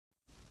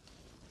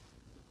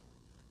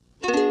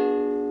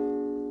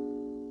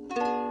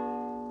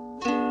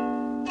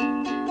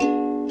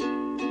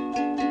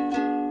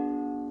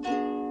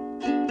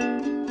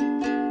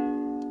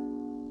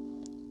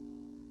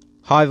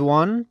Hi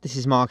everyone, this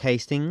is Mark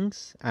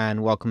Hastings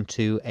and welcome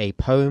to A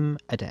Poem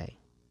a Day.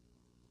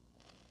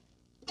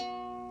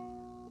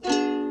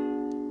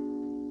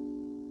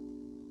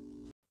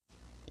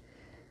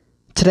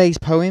 Today's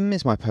poem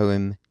is my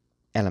poem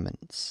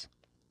Elements,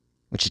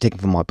 which is taken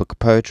from my book of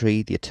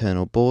poetry, The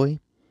Eternal Boy,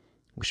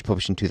 which was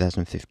published in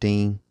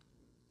 2015,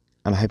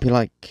 and I hope you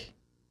like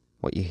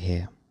what you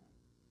hear.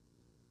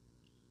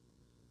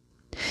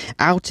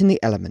 Out in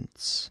the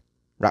elements,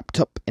 wrapped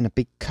up in a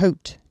big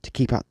coat to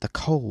keep out the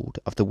cold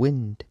of the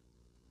wind.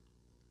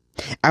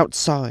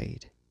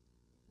 Outside,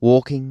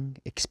 walking,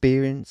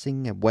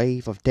 experiencing a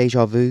wave of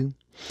déjà vu,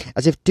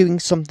 as if doing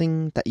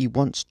something that you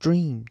once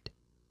dreamed.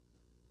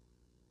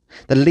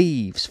 The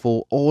leaves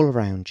fall all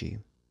around you.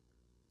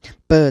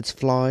 Birds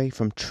fly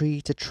from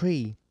tree to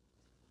tree.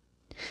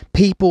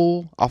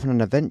 People off on an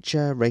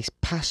adventure race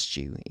past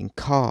you in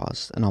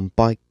cars and on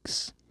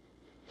bikes.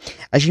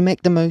 As you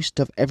make the most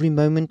of every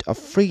moment of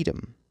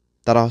freedom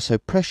that are so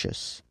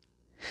precious,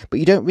 but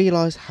you don't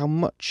realise how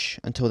much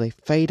until they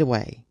fade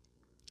away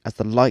as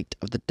the light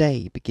of the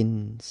day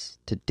begins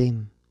to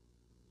dim.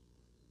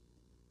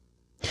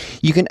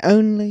 You can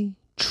only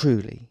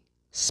truly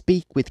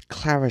speak with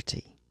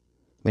clarity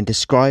when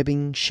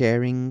describing,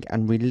 sharing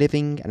and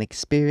reliving an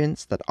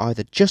experience that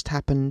either just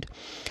happened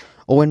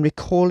or when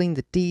recalling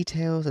the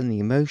details and the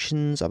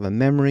emotions of a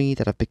memory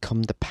that have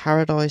become the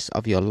paradise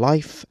of your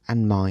life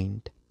and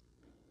mind.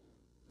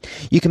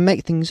 You can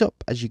make things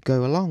up as you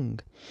go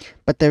along,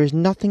 but there is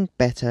nothing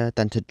better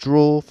than to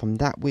draw from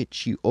that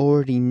which you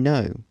already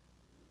know,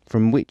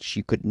 from which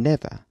you could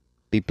never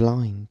be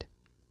blind.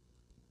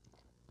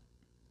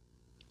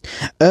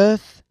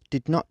 Earth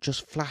did not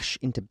just flash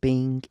into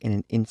being in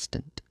an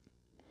instant.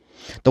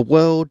 The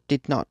world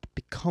did not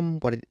become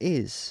what it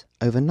is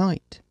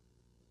overnight.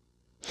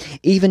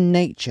 Even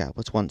nature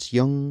was once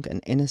young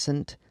and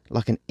innocent,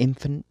 like an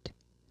infant.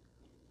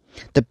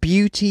 The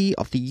beauty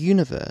of the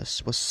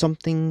universe was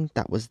something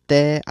that was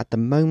there at the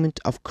moment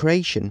of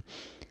creation,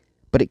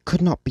 but it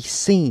could not be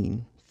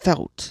seen,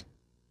 felt,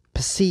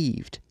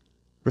 perceived,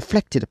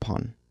 reflected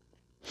upon,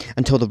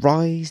 until the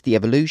rise, the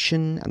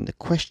evolution, and the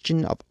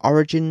question of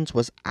origins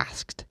was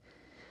asked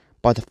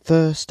by the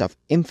first of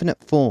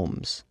infinite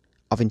forms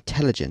of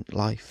intelligent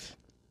life.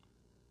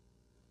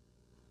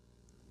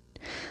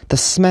 The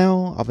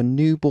smell of a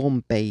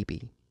newborn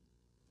baby,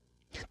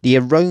 the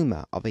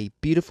aroma of a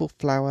beautiful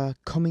flower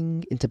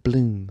coming into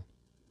bloom,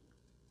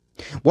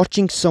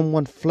 watching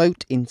someone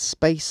float in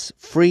space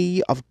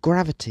free of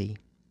gravity,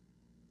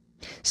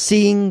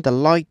 seeing the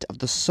light of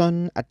the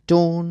sun at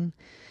dawn,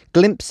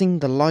 glimpsing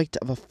the light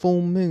of a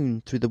full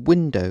moon through the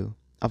window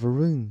of a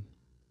room,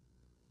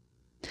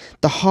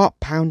 the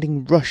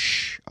heart-pounding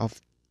rush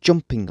of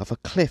jumping off a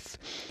cliff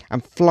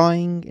and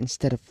flying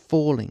instead of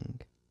falling,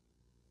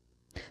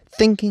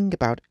 thinking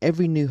about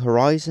every new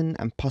horizon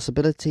and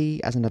possibility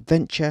as an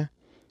adventure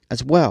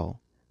as well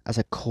as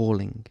a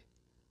calling.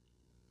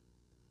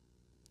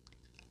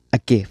 A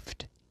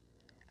gift,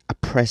 a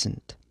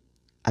present,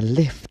 a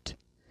lift,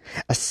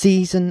 a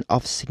season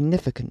of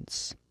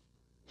significance,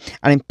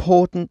 an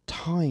important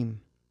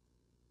time,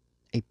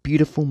 a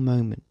beautiful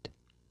moment,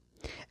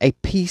 a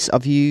piece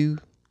of you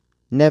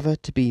never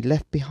to be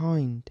left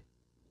behind,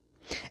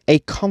 a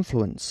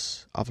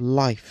confluence of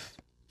life,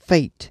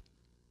 fate,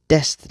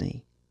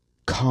 destiny,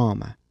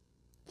 karma,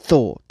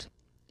 thought,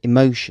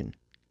 emotion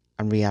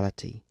and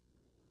reality,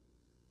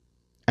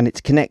 and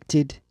its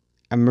connected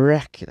and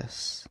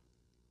miraculous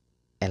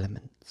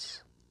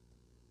elements.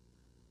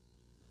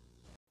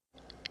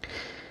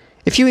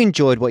 If you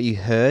enjoyed what you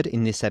heard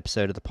in this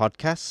episode of the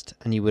podcast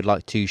and you would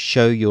like to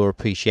show your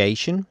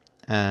appreciation,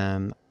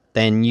 then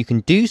you can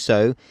do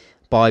so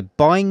by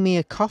buying me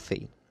a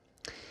coffee.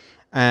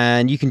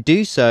 And you can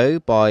do so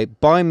by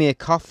buying me a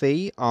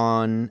coffee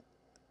on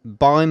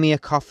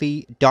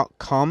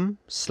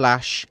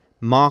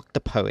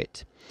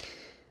buymeacoffee.com/markthepoet.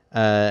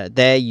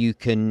 There you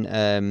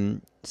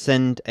can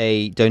send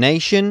a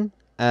donation,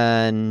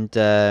 and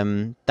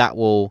that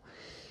will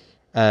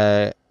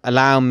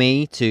allow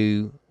me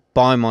to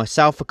buy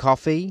myself a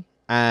coffee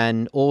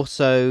and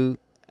also,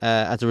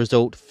 as a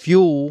result,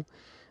 fuel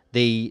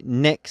the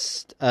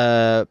next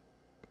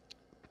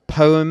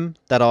poem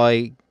that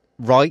I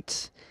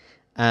write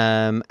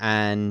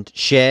and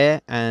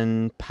share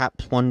and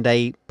perhaps one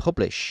day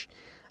publish,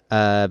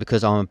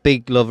 because I'm a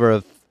big lover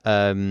of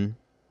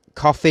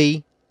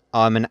coffee.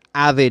 I'm an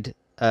avid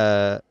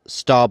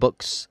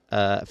Starbucks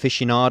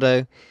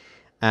aficionado,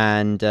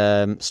 and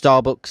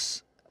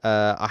Starbucks,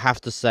 I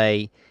have to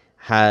say,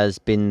 has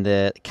been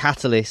the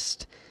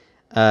catalyst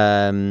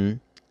of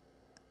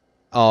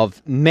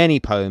many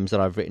poems that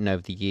I've written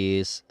over the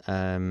years,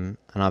 and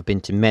I've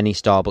been to many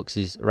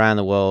Starbucks around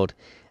the world,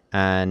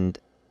 and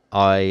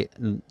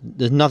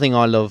there's nothing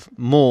I love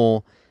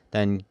more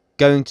than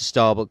going to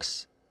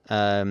Starbucks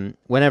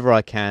whenever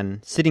I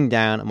can, sitting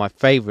down at my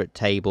favourite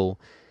table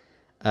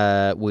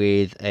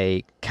with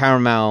a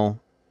caramel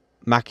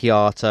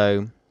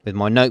macchiato, with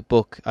my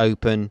notebook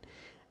open,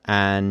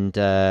 and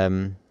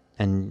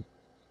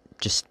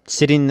just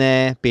sitting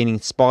there, being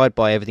inspired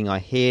by everything I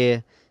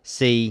hear,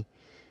 sea,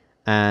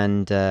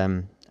 and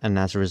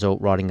as a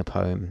result, writing a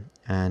poem.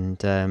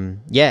 And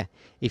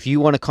if you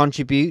want to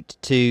contribute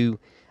to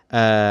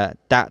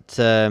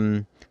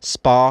that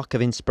spark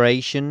of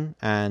inspiration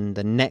and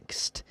the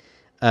next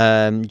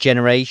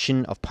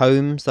generation of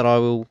poems that I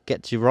will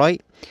get to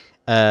write,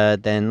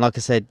 then, like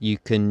I said, you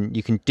can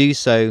do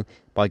so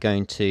by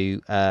going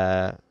to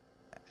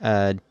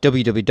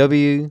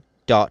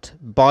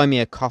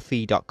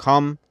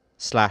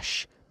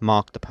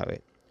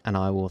www.buymeacoffee.com/markthepoet, and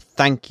I will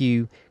thank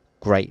you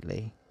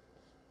greatly.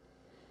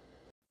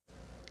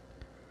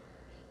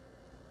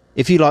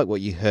 If you like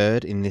what you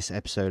heard in this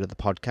episode of the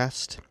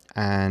podcast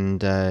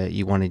and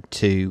you wanted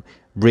to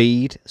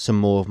read some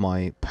more of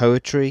my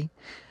poetry,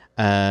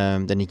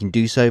 then you can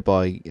do so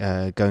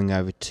by going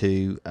over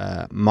to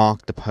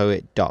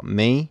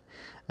markthepoet.me.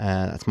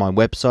 That's my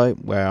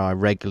website where I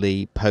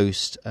regularly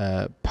post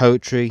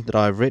poetry that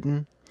I've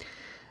written.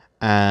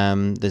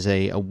 There's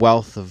a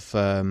wealth of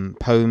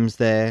poems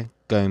there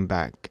going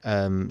back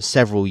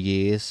several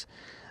years.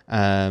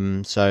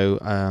 So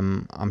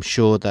I'm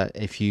sure that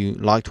if you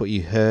liked what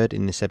you heard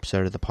in this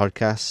episode of the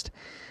podcast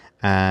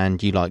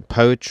and you like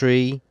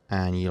poetry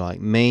and you like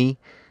me,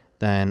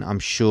 then I'm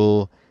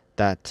sure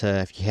that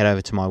if you head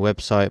over to my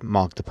website,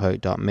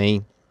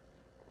 markthepoet.me,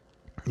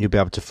 you'll be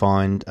able to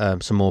find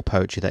some more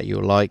poetry that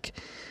you'll like.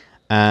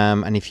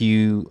 And if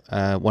you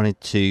wanted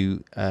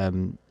to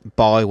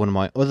buy one of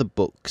my other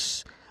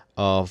books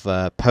of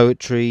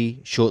poetry,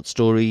 short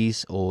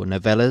stories, or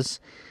novellas,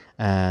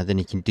 then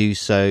you can do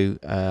so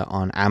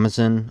on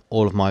Amazon.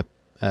 All of my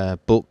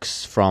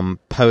books, from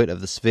Poet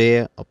of the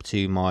Sphere up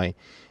to my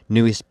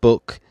newest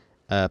book,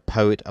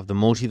 Poet of the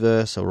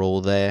Multiverse, are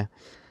all there.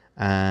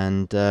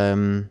 And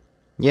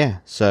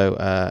so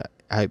I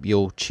hope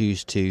you'll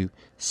choose to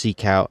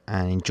seek out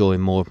and enjoy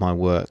more of my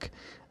work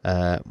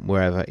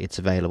wherever it's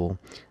available.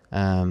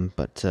 I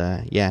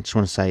just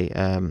want to say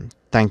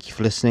thank you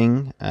for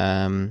listening,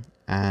 and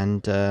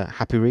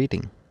happy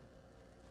reading.